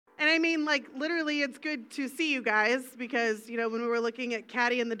I mean, like, literally, it's good to see you guys because, when we were looking at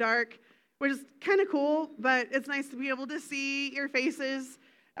Caddy in the dark, which is kind of cool, but it's nice to be able to see your faces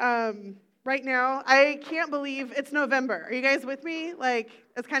right now. I can't believe it's November. Are you guys with me? Like,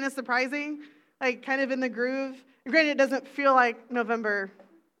 it's kind of surprising, like, kind of in the groove. Granted, it doesn't feel like November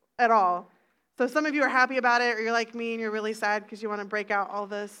at all. So some of you are happy about it, or you're like me and you're really sad because you want to break out all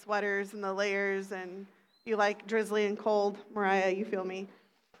the sweaters and the layers, and you like drizzly and cold. Mariah, you feel me?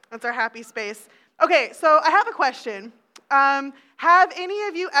 That's our happy space. Okay, so I have a question. Have any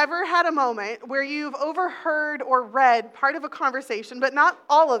of you ever had a moment where you've overheard or read part of a conversation, but not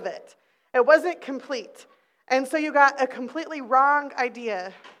all of it? It wasn't complete. And so you got a completely wrong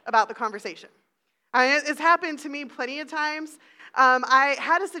idea about the conversation. It's happened to me plenty of times. I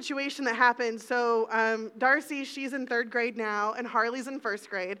had a situation that happened. So Darcy, she's in 3rd grade now, and Harley's in 1st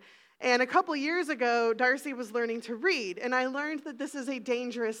grade. And a couple years ago, Darcy was learning to read. And I learned that this is a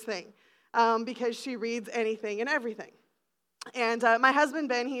dangerous thing because she reads anything and everything. And my husband,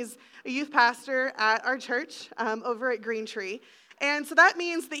 Ben, he's a youth pastor at our church over at Green Tree. And so that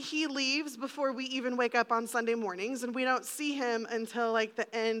means that he leaves before we even wake up on Sunday mornings, and we don't see him until like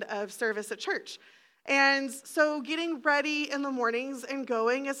the end of service at church. And so getting ready in the mornings and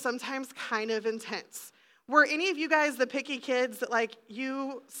going is sometimes kind of intense. Were any of you guys the picky kids that like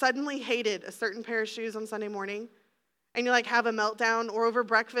you suddenly hated a certain pair of shoes on Sunday morning and you like have a meltdown, or over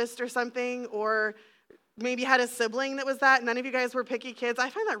breakfast or something, or maybe had a sibling that was that? None of you guys were picky kids. I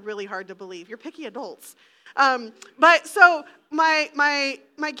find that really hard to believe. You're picky adults. But so my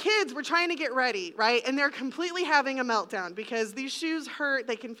kids were trying to get ready, right? And they're completely having a meltdown because these shoes hurt.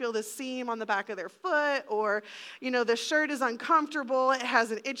 They can feel the seam on the back of their foot, or, the shirt is uncomfortable. It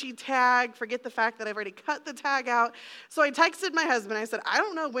has an itchy tag. Forget the fact that I've already cut the tag out. So I texted my husband. I said, I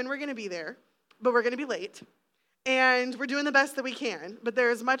don't know when we're going to be there, but we're going to be late. And we're doing the best that we can, but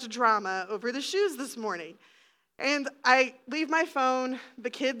there's much drama over the shoes this morning. And I leave my phone.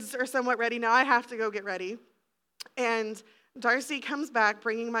 The kids are somewhat ready. Now I have to go get ready. And Darcy comes back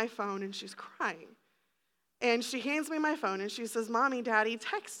bringing my phone, and she's crying. And she hands me my phone, and she says, Mommy, Daddy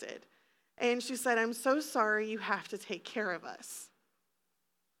texted. And she said, I'm so sorry, you have to take care of us.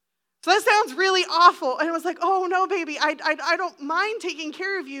 So that sounds really awful. And I was like, oh, no, baby, I don't mind taking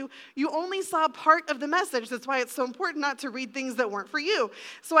care of you. You only saw part of the message. That's why it's so important not to read things that weren't for you.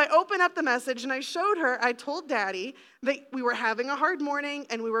 So I opened up the message, and I showed her, I told Daddy that we were having a hard morning,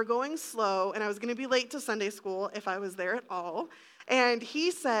 and we were going slow, and I was going to be late to Sunday school if I was there at all. And he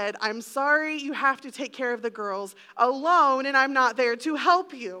said, I'm sorry, you have to take care of the girls alone, and I'm not there to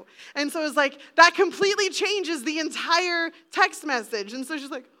help you. And so it was like, that completely changes the entire text message. And so she's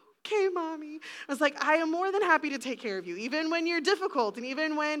like, okay, Mommy. I was like, I am more than happy to take care of you, even when you're difficult, and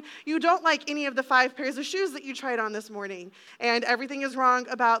even when you don't like any of the 5 pairs of shoes that you tried on this morning, and everything is wrong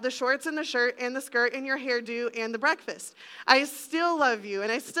about the shorts and the shirt and the skirt and your hairdo and the breakfast. I still love you,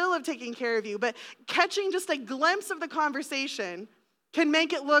 and I still love taking care of you, but catching just a glimpse of the conversation can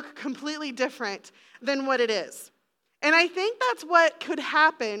make it look completely different than what it is. And I think that's what could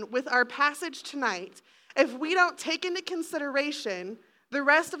happen with our passage tonight if we don't take into consideration the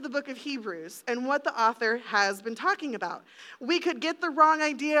rest of the book of Hebrews and what the author has been talking about. We could get the wrong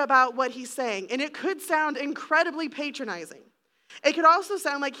idea about what he's saying, and it could sound incredibly patronizing. It could also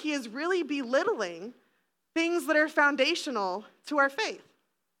sound like he is really belittling things that are foundational to our faith.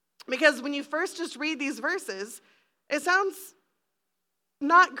 Because when you first just read these verses, it sounds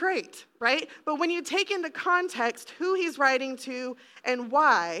not great, right? But when you take into context who he's writing to and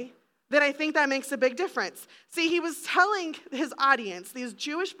why, then I think that makes a big difference. See, he was telling his audience, these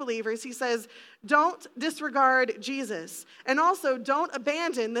Jewish believers, he says, don't disregard Jesus, and also don't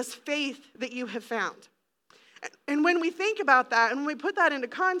abandon this faith that you have found. And when we think about that, and when we put that into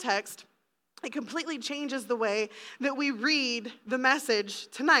context, it completely changes the way that we read the message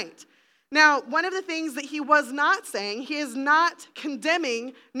tonight. Now, one of the things that he was not saying, he is not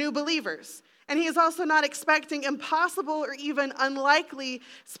condemning new believers. And he is also not expecting impossible or even unlikely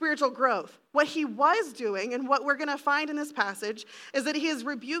spiritual growth. What he was doing, and what we're going to find in this passage, is that he is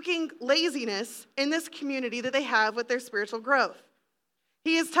rebuking laziness in this community that they have with their spiritual growth.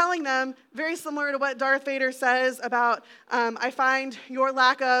 He is telling them, very similar to what Darth Vader says about, I find your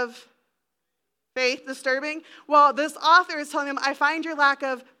lack of faith disturbing. Well, this author is telling them, I find your lack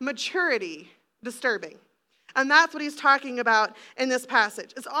of maturity disturbing. And that's what he's talking about in this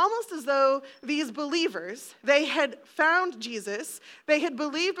passage. It's almost as though these believers, they had found Jesus, they had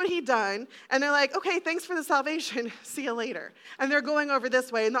believed what he'd done, and they're like, okay, thanks for the salvation, see you later. And they're going over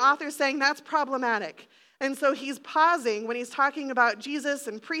this way, and the author's saying that's problematic. And so he's pausing when he's talking about Jesus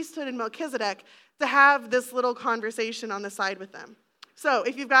and priesthood and Melchizedek to have this little conversation on the side with them. So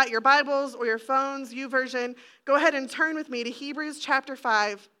if you've got your Bibles or your phones, YouVersion, go ahead and turn with me to Hebrews chapter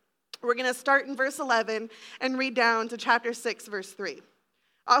 5. We're going to start in verse 11 and read down to chapter 6, verse 3.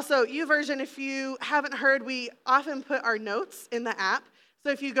 Also, YouVersion, if you haven't heard, we often put our notes in the app.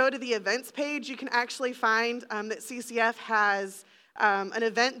 So if you go to the events page, you can actually find that CCF has an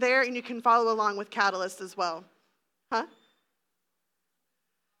event there, and you can follow along with Catalyst as well. Huh?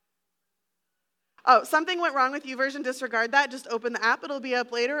 Oh, something went wrong with YouVersion. Disregard that. Just open the app. It'll be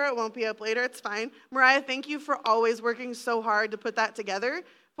up later, or it won't be up later. It's fine. Mariah, thank you for always working so hard to put that together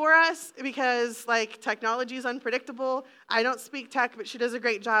for us, because technology is unpredictable. I don't speak tech, but she does a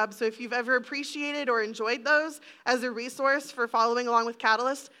great job. So if you've ever appreciated or enjoyed those as a resource for following along with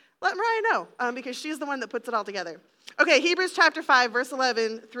Catalyst, let Mariah know, because she's the one that puts it all together. Okay, Hebrews chapter 5, verse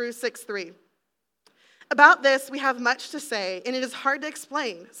 11 through 6:3. About this we have much to say, and it is hard to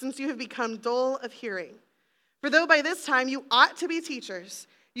explain, since you have become dull of hearing. For though by this time you ought to be teachers,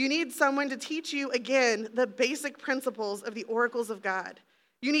 you need someone to teach you again the basic principles of the oracles of God.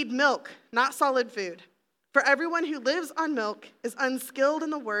 You need milk, not solid food. For everyone who lives on milk is unskilled in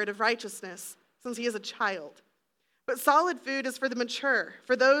the word of righteousness, since he is a child. But solid food is for the mature,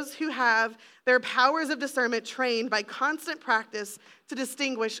 for those who have their powers of discernment trained by constant practice to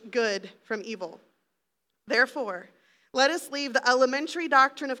distinguish good from evil. Therefore, let us leave the elementary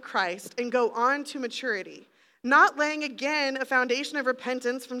doctrine of Christ and go on to maturity, not laying again a foundation of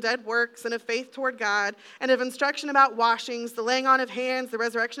repentance from dead works and of faith toward God, and of instruction about washings, the laying on of hands, the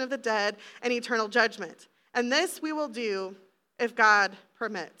resurrection of the dead, and eternal judgment. And this we will do if God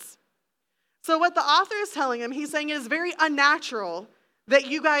permits. So what the author is telling him, he's saying it is very unnatural that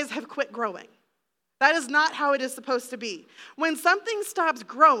you guys have quit growing. That is not how it is supposed to be. When something stops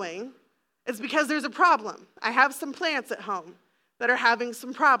growing, it's because there's a problem. I have some plants at home that are having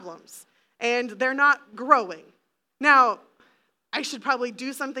some problems, and they're not growing. Now, I should probably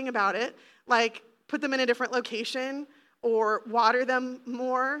do something about it, like put them in a different location or water them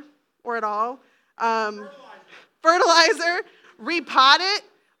more or at all. Fertilizer, repot it,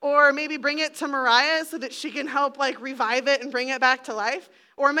 or maybe bring it to Mariah so that she can help revive it and bring it back to life.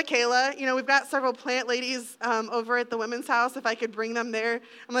 Or Michaela, we've got several plant ladies over at the women's house. If I could bring them there,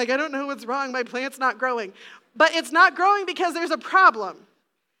 I'm I don't know what's wrong. My plant's not growing. But it's not growing because there's a problem.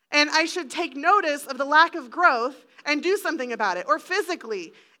 And I should take notice of the lack of growth and do something about it. Or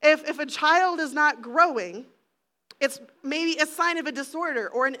physically, if a child is not growing, it's maybe a sign of a disorder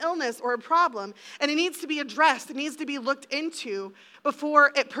or an illness or a problem, and it needs to be addressed. It needs to be looked into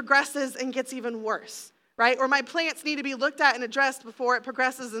before it progresses and gets even worse. Right? Or my plants need to be looked at and addressed before it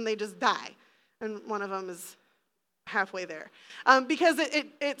progresses and they just die. And one of them is halfway there. Because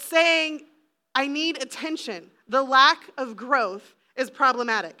it's saying, I need attention. The lack of growth is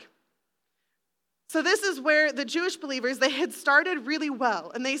problematic. So this is where the Jewish believers, they had started really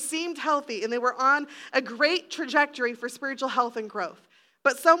well, and they seemed healthy, and they were on a great trajectory for spiritual health and growth.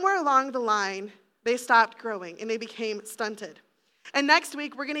 But somewhere along the line, they stopped growing, and they became stunted. And next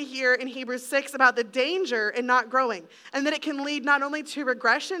week, we're going to hear in Hebrews 6 about the danger in not growing, and that it can lead not only to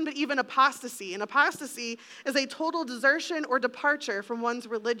regression, but even apostasy. And apostasy is a total desertion or departure from one's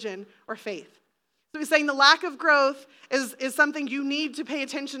religion or faith. So he's saying the lack of growth is something you need to pay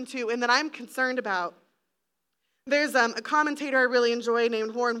attention to and that I'm concerned about. There's a commentator I really enjoy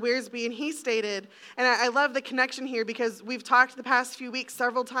named Warren Wiersbe, and he stated, and I love the connection here because we've talked the past few weeks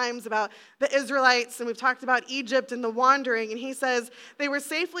several times about the Israelites, and we've talked about Egypt and the wandering, and he says, they were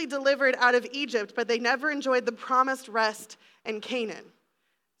safely delivered out of Egypt, but they never enjoyed the promised rest in Canaan.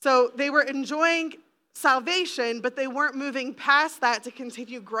 So they were enjoying salvation, but they weren't moving past that to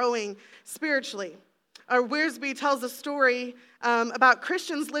continue growing spiritually. Wiersbe tells a story about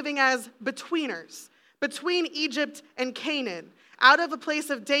Christians living as betweeners, between Egypt and Canaan, out of a place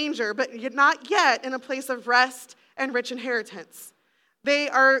of danger, but not yet in a place of rest and rich inheritance.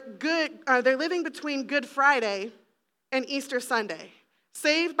 They're living between Good Friday and Easter Sunday,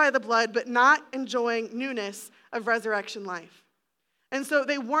 saved by the blood, but not enjoying newness of resurrection life. And so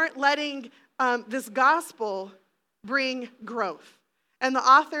they weren't letting this gospel bring growth. And the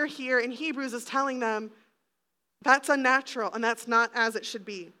author here in Hebrews is telling them that's unnatural and that's not as it should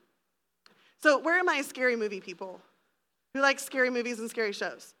be. So where are my scary movie people who like scary movies and scary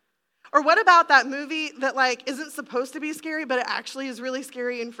shows? Or what about that movie that isn't supposed to be scary, but it actually is really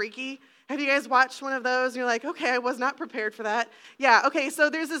scary and freaky? Have you guys watched one of those? And you're like, okay, I was not prepared for that. Yeah, okay, so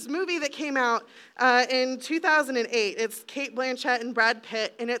there's this movie that came out in 2008. It's Cate Blanchett and Brad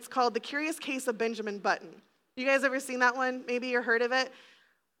Pitt, and it's called The Curious Case of Benjamin Button. You guys ever seen that one? Maybe you heard of it?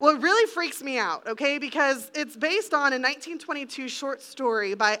 Well, it really freaks me out, okay, because it's based on a 1922 short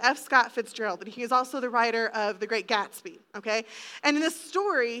story by F. Scott Fitzgerald, and he is also the writer of The Great Gatsby, okay? And in this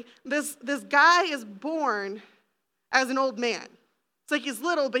story, this guy is born as an old man. It's like he's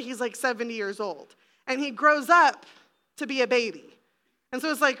little, but he's like 70 years old. And he grows up to be a baby. And so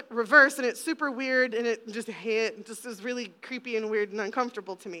it's like reverse, and it's super weird, and it just is really creepy and weird and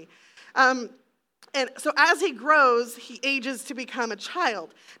uncomfortable to me. And so as he grows, he ages to become a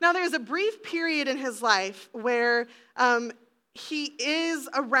child. Now, there's a brief period in his life where he is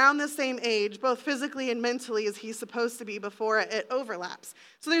around the same age, both physically and mentally, as he's supposed to be before it overlaps.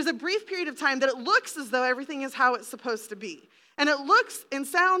 So there's a brief period of time that it looks as though everything is how it's supposed to be. And it looks and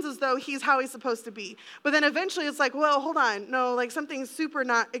sounds as though he's how he's supposed to be. But then eventually it's like, well, hold on. No, like something's super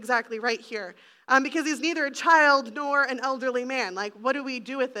not exactly right here. Because he's neither a child nor an elderly man. Like, what do we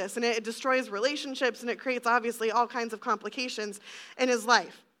do with this? And it destroys relationships, and it creates, obviously, all kinds of complications in his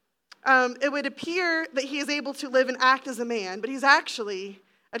life. It would appear that he is able to live and act as a man, but he's actually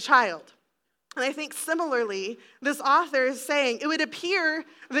a child. And I think similarly, this author is saying, it would appear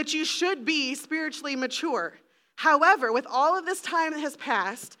that you should be spiritually mature. However, with all of this time that has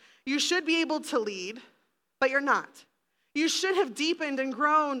passed, you should be able to lead, but you're not. You should have deepened and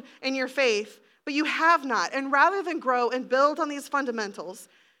grown in your faith, but you have not. And rather than grow and build on these fundamentals,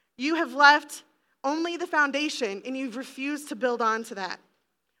 you have left only the foundation, and you've refused to build on to that.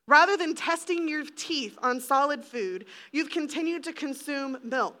 Rather than testing your teeth on solid food, you've continued to consume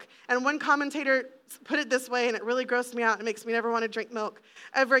milk. And one commentator put it this way, and it really grossed me out. It makes me never want to drink milk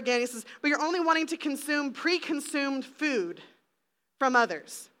ever again. He says, but you're only wanting to consume pre-consumed food from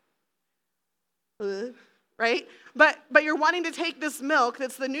others. Right? But you're wanting to take this milk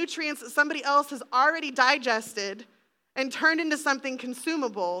that's the nutrients that somebody else has already digested and turned into something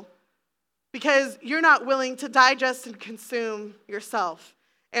consumable because you're not willing to digest and consume yourself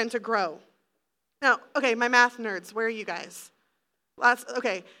and to grow. Now, okay, my math nerds, where are you guys?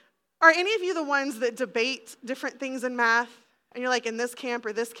 Okay. Are any of you the ones that debate different things in math? And you're like in this camp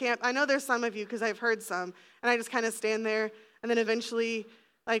or this camp? I know there's some of you because I've heard some. And I just kind of stand there. And then eventually,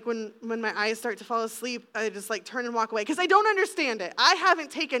 like when my eyes start to fall asleep, I just like turn and walk away because I don't understand it. I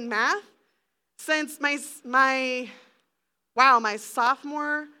haven't taken math since my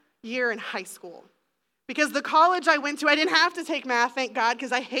sophomore year in high school. Because the college I went to, I didn't have to take math, thank God,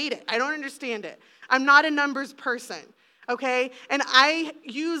 because I hate it. I don't understand it. I'm not a numbers person, okay? And I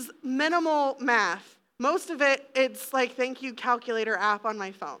use minimal math. Most of it, it's like thank you calculator app on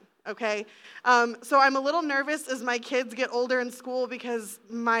my phone, okay? So I'm a little nervous as my kids get older in school because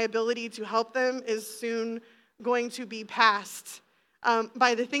my ability to help them is soon going to be passed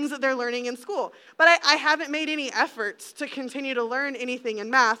by the things that they're learning in school. But I haven't made any efforts to continue to learn anything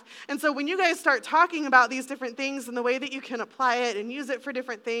in math. And so when you guys start talking about these different things and the way that you can apply it and use it for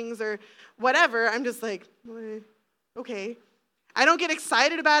different things or whatever, I'm just like, okay. I don't get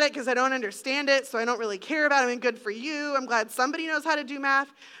excited about it because I don't understand it, so I don't really care about it. I mean, good for you. I'm glad somebody knows how to do math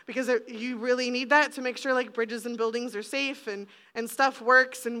because you really need that to make sure like bridges and buildings are safe and stuff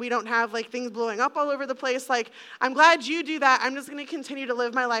works and we don't have like things blowing up all over the place. Like, I'm glad you do that. I'm just going to continue to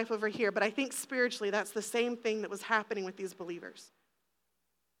live my life over here. But I think spiritually that's the same thing that was happening with these believers.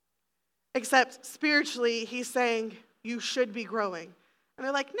 Except spiritually, he's saying you should be growing. And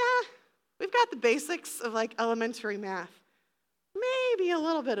they're like, nah, we've got the basics of like elementary math. Maybe a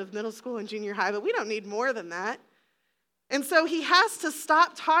little bit of middle school and junior high, but we don't need more than that. And so he has to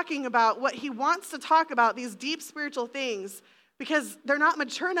stop talking about what he wants to talk about, these deep spiritual things, because they're not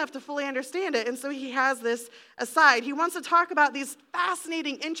mature enough to fully understand it. And so he has this aside. He wants to talk about these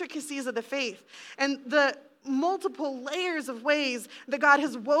fascinating intricacies of the faith and the multiple layers of ways that God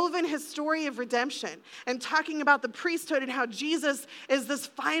has woven his story of redemption and talking about the priesthood and how Jesus is this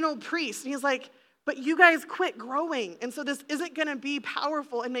final priest. And he's like, but you guys quit growing, and so this isn't going to be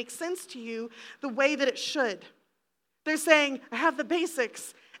powerful and make sense to you the way that it should. They're saying, I have the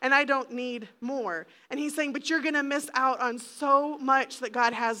basics, and I don't need more. And he's saying, but you're going to miss out on so much that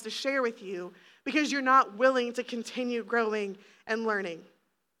God has to share with you because you're not willing to continue growing and learning.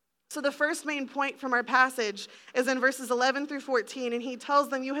 So the first main point from our passage is in verses 11 through 14, and he tells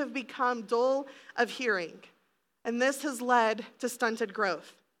them, you have become dull of hearing, and this has led to stunted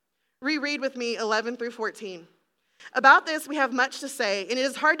growth. Reread with me 11 through 14. About this we have much to say, and it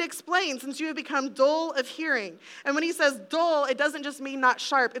is hard to explain since you have become dull of hearing. And when he says dull, it doesn't just mean not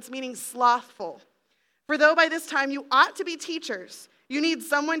sharp, it's meaning slothful. For though by this time you ought to be teachers, you need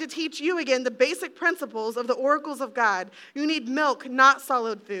someone to teach you again the basic principles of the oracles of God. You need milk, not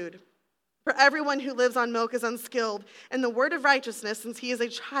solid food. For everyone who lives on milk is unskilled in the word of righteousness, since he is a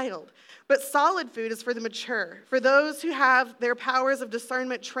child. But solid food is for the mature, for those who have their powers of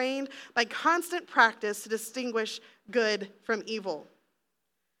discernment trained by constant practice to distinguish good from evil.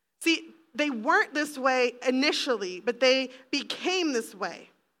 See, they weren't this way initially, but they became this way.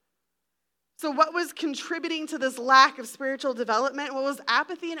 So what was contributing to this lack of spiritual development? Well, it was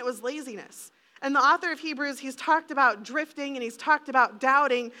apathy and it was laziness. And the author of Hebrews, he's talked about drifting and he's talked about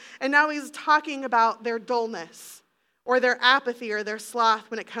doubting, and now he's talking about their dullness or their apathy or their sloth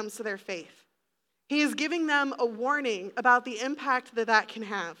when it comes to their faith. He is giving them a warning about the impact that that can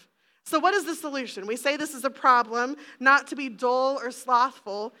have. So what is the solution? We say this is a problem, not to be dull or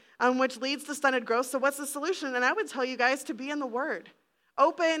slothful, which leads to stunted growth. So what's the solution? And I would tell you guys to be in the Word.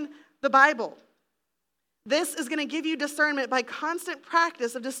 Open the Bible. This is going to give you discernment by constant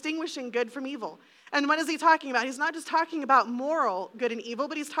practice of distinguishing good from evil. And what is he talking about? He's not just talking about moral good and evil,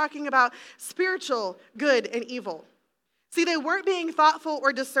 but he's talking about spiritual good and evil. See, they weren't being thoughtful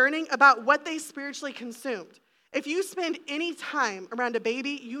or discerning about what they spiritually consumed. If you spend any time around a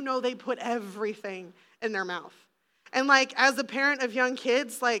baby, you know they put everything in their mouth. And as a parent of young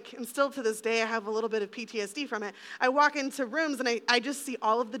kids, and still to this day, I have a little bit of PTSD from it. I walk into rooms and I just see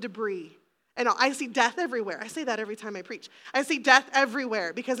all of the debris. And I see death everywhere. I say that every time I preach. I see death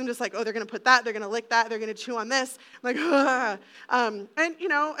everywhere because I'm just they're going to put that, they're going to lick that, they're going to chew on this. I'm ugh.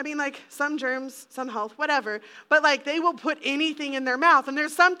 Some germs, some health, whatever. But they will put anything in their mouth. And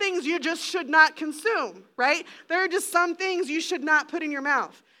there's some things you just should not consume, right? There are just some things you should not put in your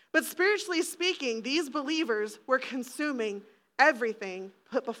mouth. But spiritually speaking, these believers were consuming everything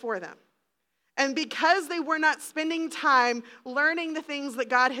put before them. And because they were not spending time learning the things that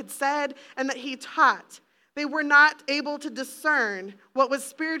God had said and that he taught, they were not able to discern what was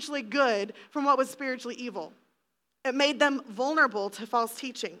spiritually good from what was spiritually evil. It made them vulnerable to false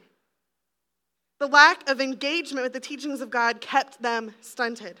teaching. The lack of engagement with the teachings of God kept them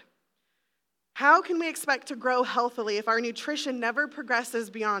stunted. How can we expect to grow healthily if our nutrition never progresses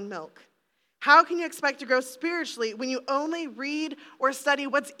beyond milk? How can you expect to grow spiritually when you only read or study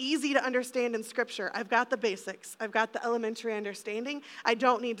what's easy to understand in Scripture? I've got the basics. I've got the elementary understanding. I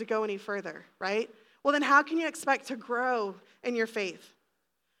don't need to go any further, right? Well, then how can you expect to grow in your faith?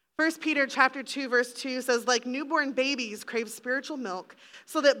 1 Peter chapter 2, verse 2 says, like newborn babies crave spiritual milk,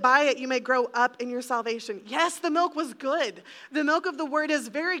 so that by it you may grow up in your salvation. Yes, the milk was good. The milk of the word is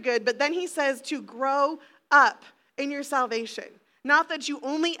very good, but then he says to grow up in your salvation. Not that you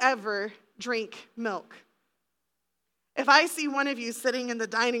only ever drink milk. If I see one of you sitting in the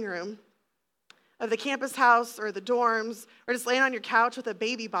dining room of the campus house or the dorms, or just laying on your couch with a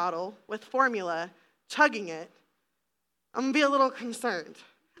baby bottle with formula, chugging it, I'm going to be a little concerned.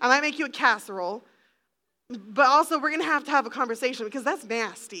 I might make you a casserole, but also we're going to have a conversation because that's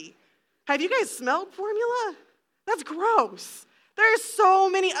nasty. Have you guys smelled formula? That's gross. There are so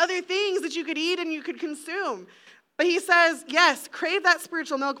many other things that you could eat and you could consume. But he says, yes, crave that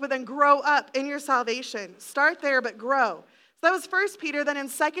spiritual milk, but then grow up in your salvation. Start there, but grow. So that was 1 Peter. Then in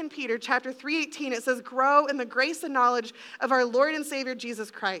 2 Peter chapter 3:18, it says, grow in the grace and knowledge of our Lord and Savior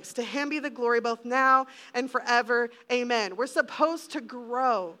Jesus Christ. To him be the glory both now and forever. Amen. We're supposed to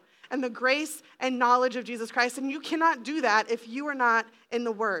grow in the grace and knowledge of Jesus Christ. And you cannot do that if you are not in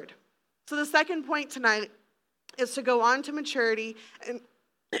the Word. So the second point tonight is to go on to maturity and,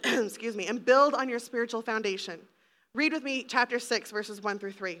 and build on your spiritual foundation. Read with me chapter 6, verses 1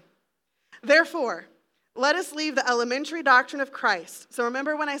 through 3. Therefore, let us leave the elementary doctrine of Christ. So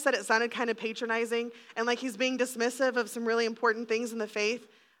remember when I said it sounded kind of patronizing and like he's being dismissive of some really important things in the faith?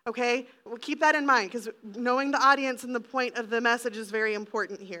 Okay, well, keep that in mind because knowing the audience and the point of the message is very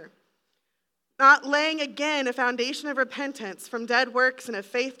important here. Not laying again a foundation of repentance from dead works and of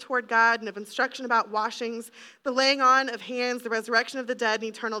faith toward God and of instruction about washings, the laying on of hands, the resurrection of the dead, and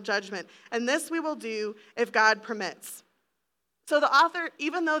eternal judgment. And this we will do if God permits. So the author,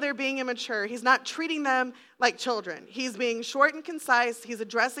 even though they're being immature, he's not treating them like children. He's being short and concise. He's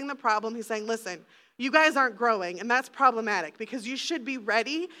addressing the problem. He's saying, listen, you guys aren't growing, and that's problematic because you should be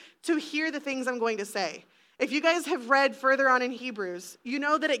ready to hear the things I'm going to say. If you guys have read further on in Hebrews, you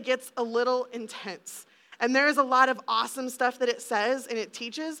know that it gets a little intense. And there's a lot of awesome stuff that it says and it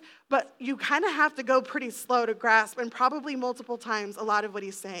teaches, but you kind of have to go pretty slow to grasp and probably multiple times a lot of what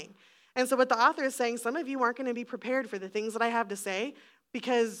he's saying. And so what the author is saying, some of you aren't going to be prepared for the things that I have to say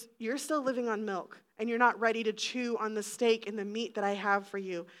because you're still living on milk and you're not ready to chew on the steak and the meat that I have for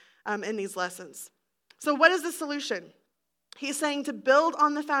you in these lessons. So what is the solution? He's saying to build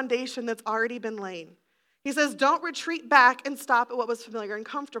on the foundation that's already been laid. He says, don't retreat back and stop at what was familiar and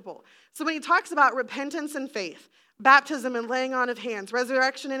comfortable. So when he talks about repentance and faith, baptism and laying on of hands,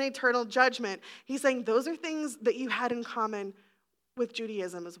 resurrection and eternal judgment. He's saying those are things that you had in common with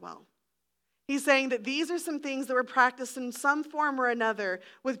Judaism as well. He's saying that these are some things that were practiced in some form or another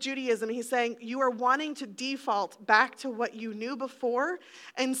with Judaism. He's saying you are wanting to default back to what you knew before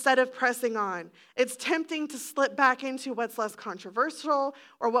instead of pressing on. It's tempting to slip back into what's less controversial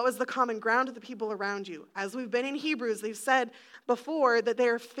or what was the common ground of the people around you. As we've been in Hebrews, they've said before that they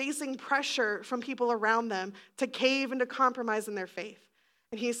are facing pressure from people around them to cave and to compromise in their faith.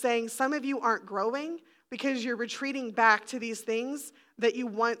 And he's saying some of you aren't growing because you're retreating back to these things that you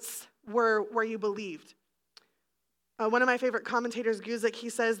once were where you believed. One of my favorite commentators, Guzik, he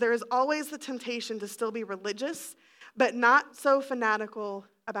says, there is always the temptation to still be religious, but not so fanatical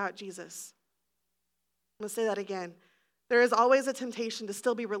about Jesus. I'm going to say that again. There is always a temptation to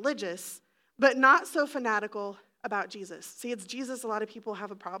still be religious, but not so fanatical about Jesus. See, it's Jesus a lot of people have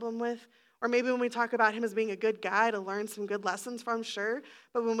a problem with. Or maybe when we talk about him as being a good guy to learn some good lessons from, sure.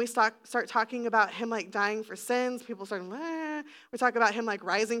 But when we start talking about him like dying for sins, people start, wah. We talk about him like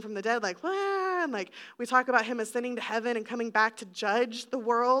rising from the dead, like, wah. And like we talk about him ascending to heaven and coming back to judge the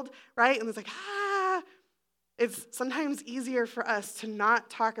world, right? And it's like, It's sometimes easier for us to not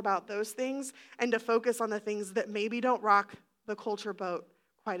talk about those things and to focus on the things that maybe don't rock the culture boat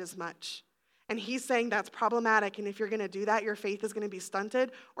quite as much. And he's saying that's problematic, and if you're going to do that, your faith is going to be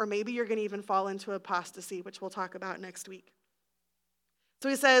stunted, or maybe you're going to even fall into apostasy, which we'll talk about next week. So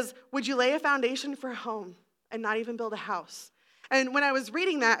he says, would you lay a foundation for a home and not even build a house? And when I was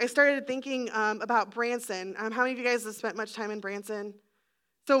reading that, I started thinking about Branson. How many of you guys have spent much time in Branson?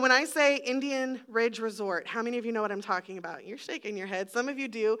 So when I say Indian Ridge Resort, how many of you know what I'm talking about? You're shaking your head. Some of you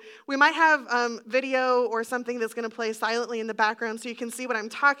do. We might have video or something that's going to play silently in the background so you can see what I'm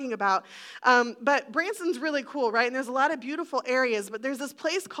talking about. But Branson's really cool, right? And there's a lot of beautiful areas, but there's this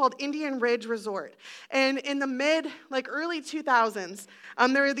place called Indian Ridge Resort. And in the early 2000s,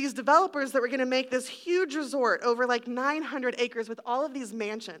 there were these developers that were going to make this huge resort over like 900 acres with all of these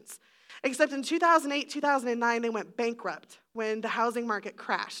mansions. Except in 2008, 2009, they went bankrupt when the housing market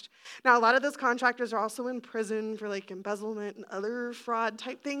crashed. Now, a lot of those contractors are also in prison for like embezzlement and other fraud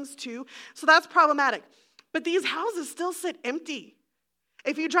type things too. So that's problematic. But these houses still sit empty.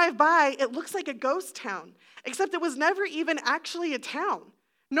 If you drive by, it looks like a ghost town, except it was never even actually a town.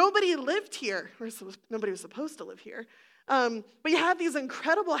 Nobody lived here, or nobody was supposed to live here. But you have these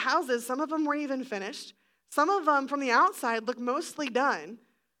incredible houses. Some of them weren't even finished. Some of them from the outside look mostly done.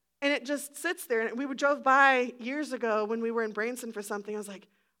 And it just sits there. And we drove by years ago when we were in Branson for something. I was like,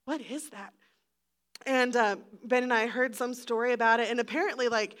 what is that? And Ben and I heard some story about it. And apparently,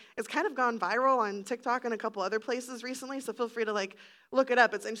 it's kind of gone viral on TikTok and a couple other places recently. So feel free to, look it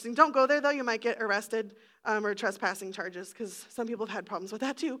up. It's interesting. Don't go there, though. You might get arrested or trespassing charges because some people have had problems with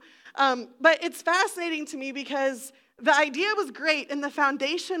that, too. But it's fascinating to me because the idea was great and the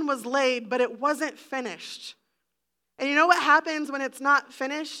foundation was laid, but it wasn't finished. And you know what happens when it's not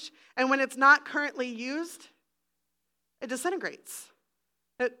finished and when it's not currently used? It disintegrates.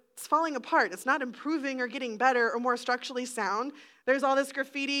 It's falling apart. It's not improving or getting better or more structurally sound. There's all this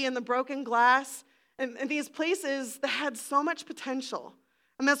graffiti and the broken glass and these places that had so much potential.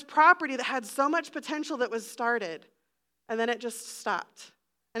 And this property that had so much potential that was started. And then it just stopped.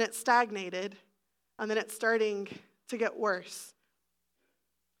 And it stagnated. And then it's starting to get worse.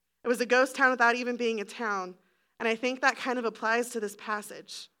 It was a ghost town without even being a town. And I think that kind of applies to this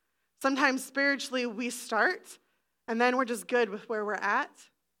passage. Sometimes spiritually we start, and then we're just good with where we're at,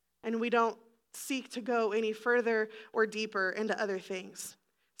 and we don't seek to go any further or deeper into other things.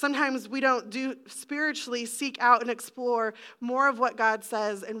 Sometimes we don't spiritually seek out and explore more of what God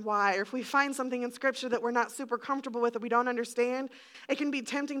says and why. Or if we find something in Scripture that we're not super comfortable with or we don't understand, it can be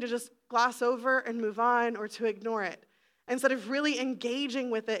tempting to just gloss over and move on or to ignore it, instead of really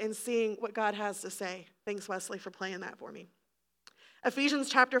engaging with it and seeing what God has to say. Thanks, Wesley, for playing that for me. Ephesians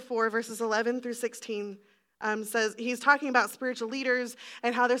chapter 4, verses 11 through 16 says, he's talking about spiritual leaders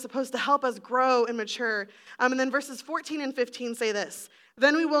and how they're supposed to help us grow and mature. And then verses 14 and 15 say this,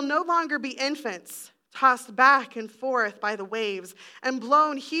 then we will no longer be infants, tossed back and forth by the waves and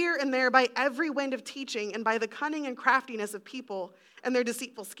blown here and there by every wind of teaching and by the cunning and craftiness of people and their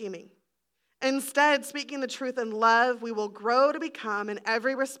deceitful scheming. Instead, speaking the truth in love, we will grow to become, in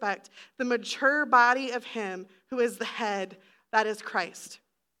every respect, the mature body of him who is the head, that is Christ.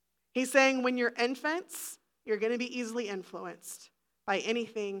 He's saying when you're infants, you're going to be easily influenced by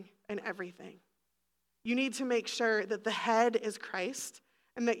anything and everything. You need to make sure that the head is Christ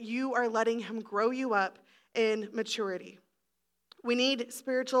and that you are letting him grow you up in maturity. We need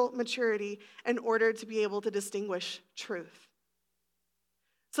spiritual maturity in order to be able to distinguish truth.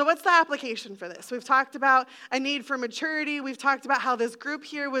 So what's the application for this? We've talked about a need for maturity. We've talked about how this group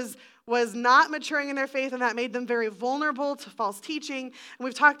here was not maturing in their faith, and that made them very vulnerable to false teaching. And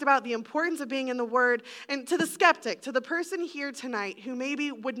we've talked about the importance of being in the Word. And to the skeptic, to the person here tonight who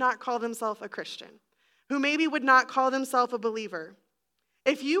maybe would not call themselves a Christian, who maybe would not call themselves a believer,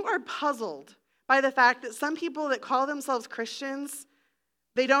 if you are puzzled by the fact that some people that call themselves Christians,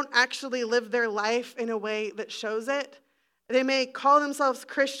 they don't actually live their life in a way that shows it. They may call themselves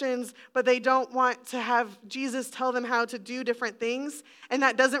Christians, but they don't want to have Jesus tell them how to do different things. And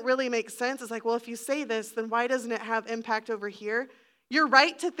that doesn't really make sense. It's like, well, if you say this, then why doesn't it have impact over here? You're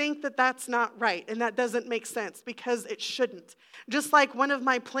right to think that that's not right, and that doesn't make sense because it shouldn't. Just like one of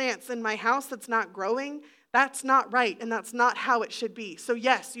my plants in my house that's not growing, that's not right, and that's not how it should be. So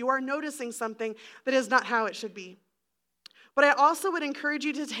yes, you are noticing something that is not how it should be. But I also would encourage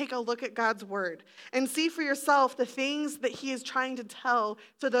you to take a look at God's word and see for yourself the things that he is trying to tell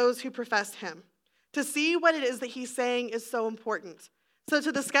to those who profess him. To see what it is that he's saying is so important. So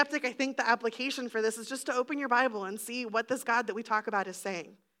to the skeptic, I think the application for this is just to open your Bible and see what this God that we talk about is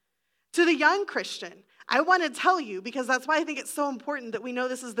saying. To the young Christian, I want to tell you, because that's why I think it's so important that we know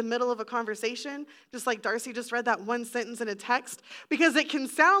this is the middle of a conversation, just like Darcy just read that one sentence in a text, because it can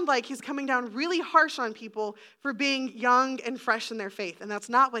sound like he's coming down really harsh on people for being young and fresh in their faith, and that's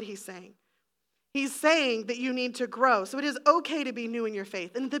not what he's saying. He's saying that you need to grow. So it is okay to be new in your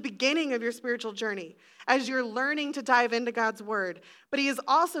faith and at the beginning of your spiritual journey as you're learning to dive into God's word. But he is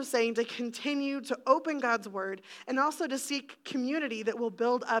also saying to continue to open God's word and also to seek community that will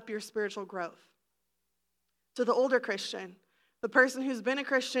build up your spiritual growth. To the older Christian, the person who's been a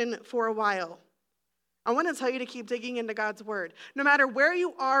Christian for a while, I want to tell you to keep digging into God's word. No matter where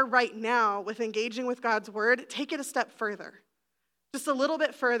you are right now with engaging with God's word, take it a step further. Just a little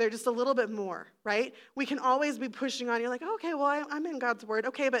bit further, just a little bit more, right? We can always be pushing on. You're like, oh, okay, well, I'm in God's word.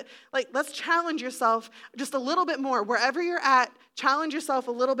 Okay, but let's challenge yourself just a little bit more. Wherever you're at, challenge yourself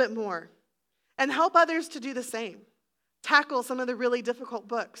a little bit more. And help others to do the same. Tackle some of the really difficult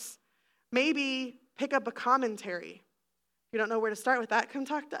books. Maybe pick up a commentary. If you don't know where to start with that, come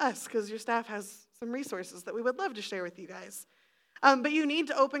talk to us, because your staff has some resources that we would love to share with you guys. But you need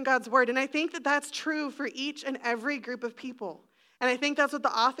to open God's word. And I think that that's true for each and every group of people. And I think that's what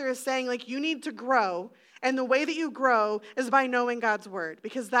the author is saying, you need to grow, and the way that you grow is by knowing God's word,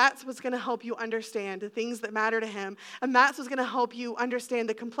 because that's what's going to help you understand the things that matter to him, and that's what's going to help you understand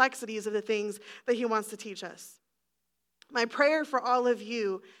the complexities of the things that he wants to teach us. My prayer for all of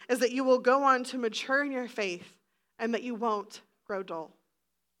you is that you will go on to mature in your faith and that you won't grow dull.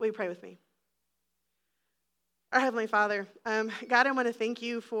 Will you pray with me? Our Heavenly Father, God, I want to thank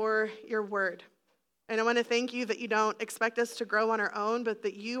you for your word. And I want to thank you that you don't expect us to grow on our own, but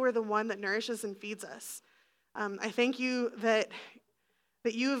that you are the one that nourishes and feeds us. I thank you that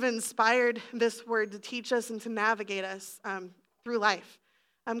you have inspired this word to teach us and to navigate us through life.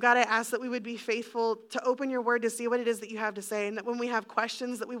 God, I ask that we would be faithful to open your word to see what it is that you have to say, and that when we have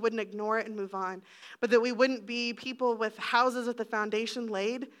questions that we wouldn't ignore it and move on, but that we wouldn't be people with houses with the foundation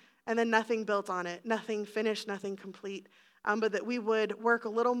laid and then nothing built on it, nothing finished, nothing complete, but that we would work a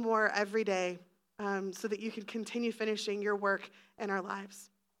little more every day so that you can continue finishing your work in our lives.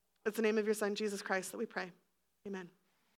 It's the name of your Son, Jesus Christ, that we pray. Amen.